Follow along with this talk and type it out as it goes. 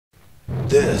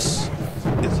This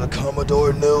is a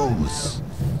Commodore News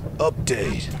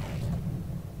Update.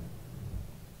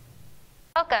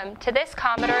 Welcome to this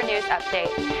Commodore News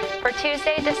Update for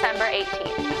Tuesday, December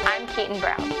 18th. I'm Keaton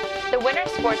Brown. The winter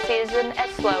sports season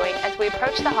is slowing as we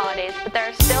approach the holidays, but there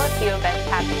are still a few events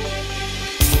happening.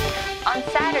 On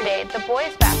Saturday, the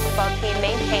boys basketball team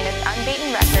maintained its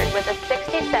unbeaten record with a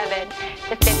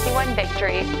 67-51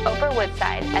 victory over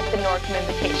Woodside at the Norcom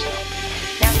Invitational.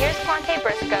 Now here's Quante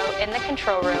Briscoe in the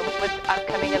control room with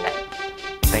upcoming events.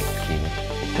 Thanks, Keaton.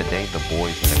 Today, the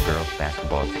boys and the girls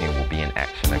basketball team will be in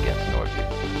action against Northview.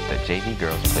 The JV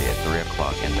girls play at 3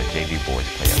 o'clock and the JV boys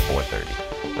play at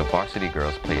 4:30. The varsity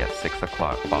girls play at 6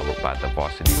 o'clock, followed by the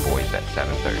varsity boys at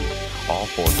 7:30. All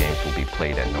 4 games will be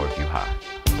played at Northview High.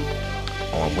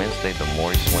 On Wednesday, the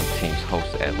Maury swim teams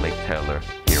host at Lake Taylor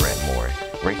here at Maury.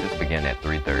 Races begin at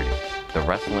 3:30. The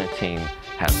wrestling team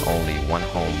has only one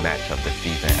home match of the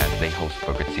season as they host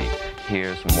Booker T.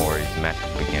 Here's Maury's match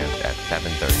begins at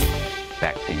 7:30.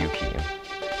 Back to you, Keaton.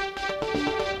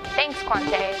 Thanks,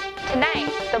 Quante.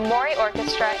 Tonight, the Maury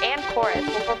Orchestra and Chorus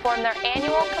will perform their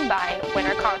annual combined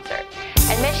winter concert.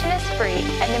 Admission is free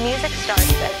and the music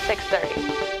starts at 6:30.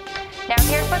 Now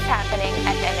here's what's happening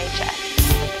at MHS.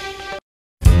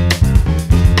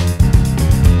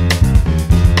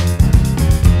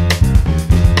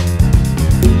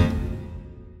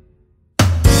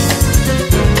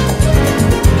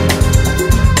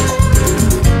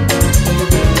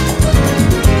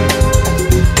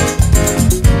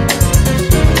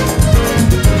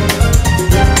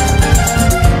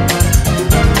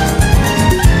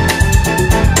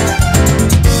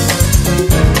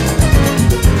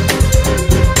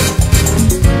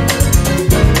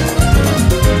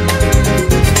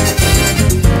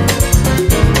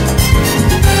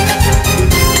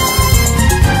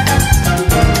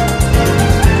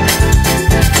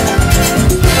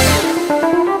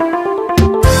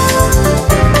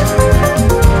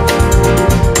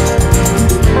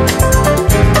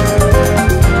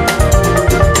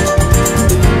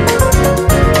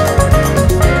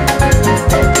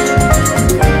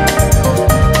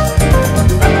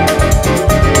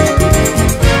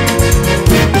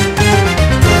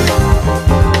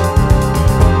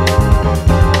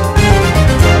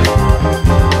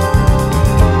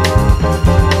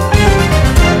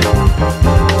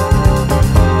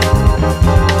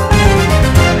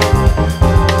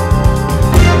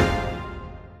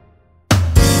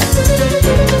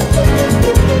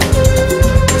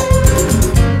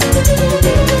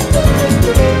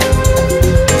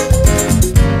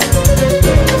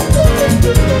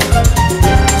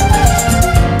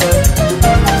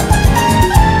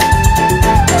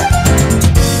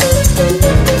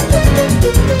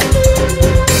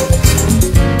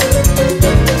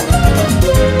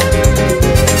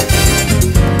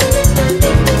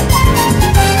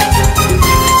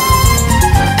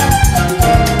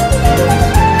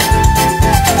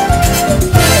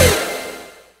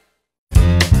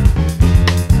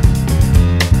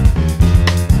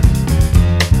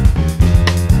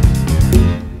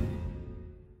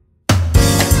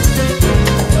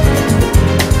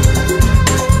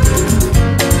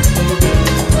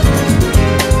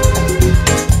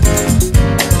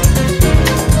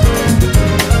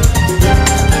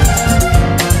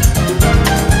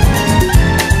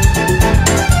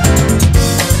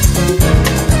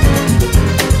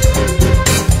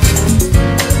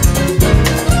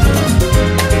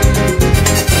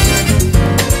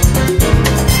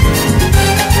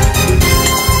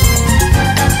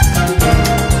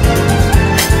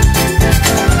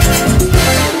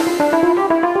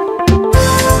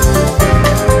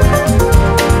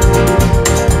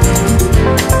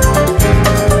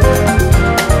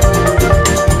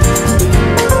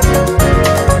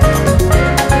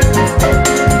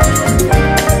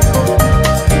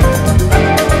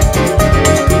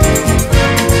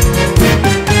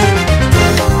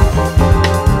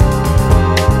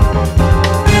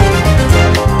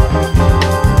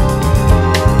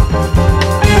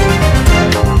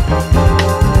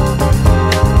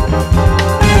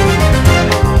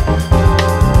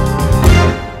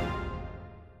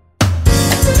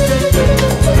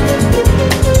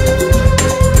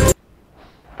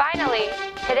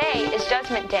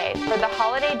 Day for the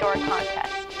Holiday Door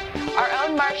Contest. Our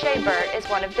own Marche Burt is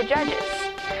one of the judges.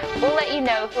 We'll let you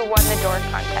know who won the door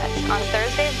contest on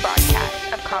Thursday's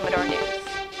broadcast of Commodore News.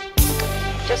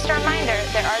 Just a reminder,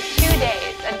 there are 2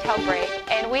 days until break,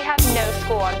 and we have no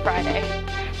school on Friday.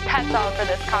 That's all for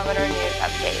this Commodore News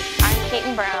update. I'm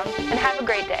Keaton Brown, and have a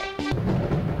great day.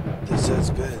 This has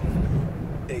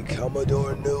been a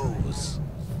Commodore News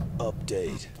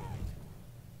Update.